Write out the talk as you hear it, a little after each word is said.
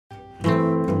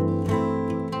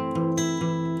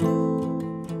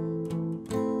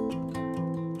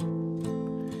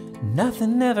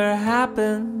nothing ever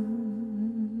happens.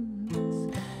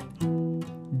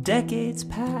 Decades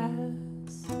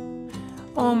pass,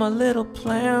 all my little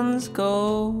plans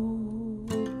go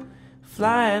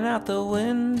flying out the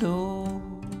window.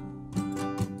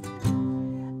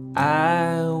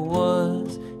 I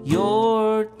was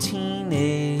your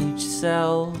teenage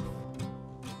self,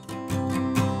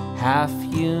 half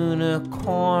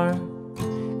unicorn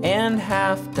and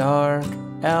half dark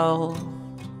elf.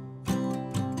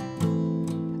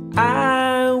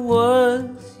 I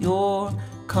was your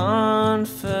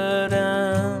confidence,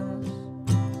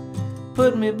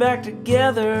 put me back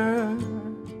together,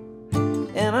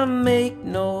 and I make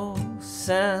no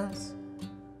sense.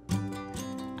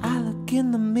 I look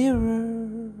in the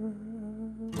mirror,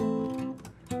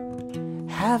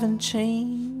 haven't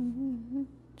changed,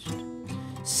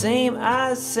 same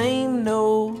eyes, same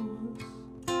nose,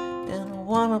 and I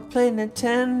wanna play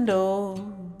Nintendo.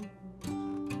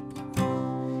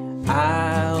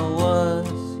 I was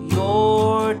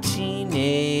your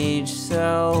teenage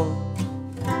self,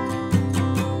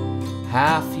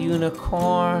 half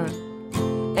unicorn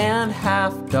and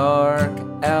half dark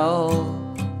elf.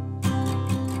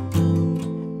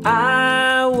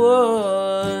 I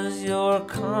was your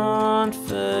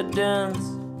confidence,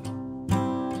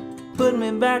 put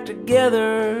me back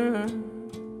together,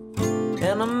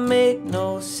 and I make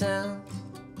no sense.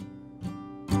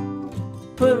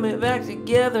 Put me back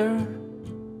together.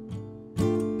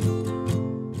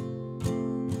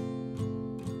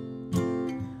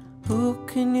 Who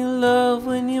can you love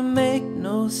when you make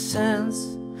no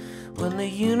sense? When the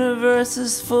universe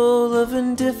is full of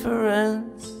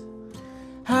indifference?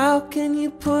 How can you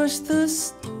push the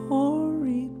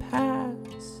story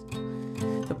past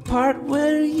the part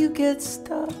where you get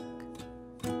stuck?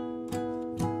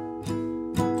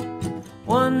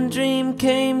 One dream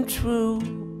came true,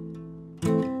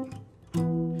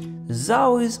 there's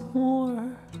always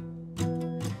more,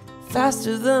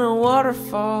 faster than a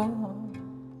waterfall,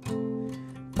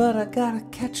 but I gotta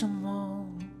catch 'em all.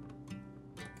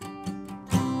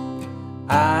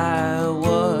 I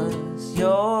was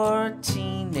your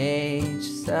teenage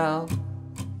self,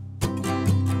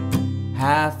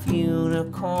 half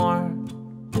unicorn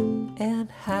and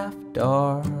half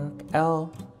dark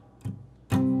elf.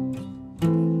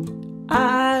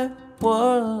 I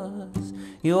was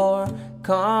your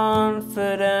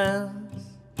confidence,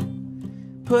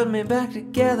 put me back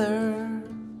together,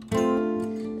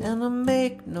 and I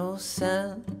make no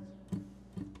sense.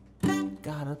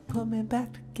 Gotta put me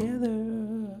back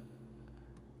together,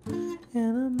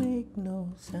 and I make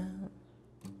no sense.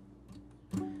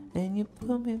 And you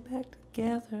put me back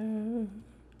together,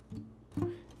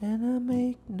 and I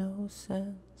make no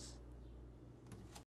sense.